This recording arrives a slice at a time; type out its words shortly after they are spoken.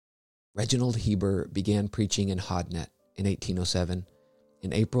Reginald Heber began preaching in Hodnet in 1807.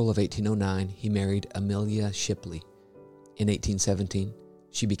 In April of 1809, he married Amelia Shipley. In 1817,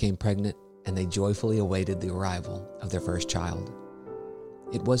 she became pregnant, and they joyfully awaited the arrival of their first child.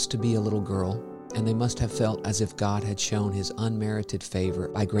 It was to be a little girl, and they must have felt as if God had shown his unmerited favor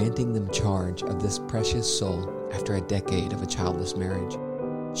by granting them charge of this precious soul after a decade of a childless marriage.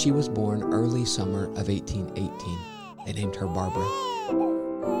 She was born early summer of 1818. They named her Barbara.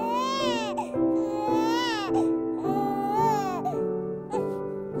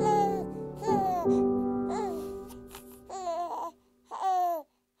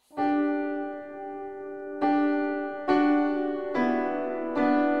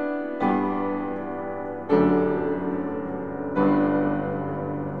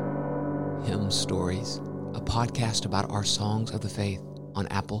 Hymn Stories, a podcast about our songs of the faith on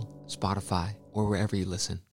Apple, Spotify, or wherever you listen.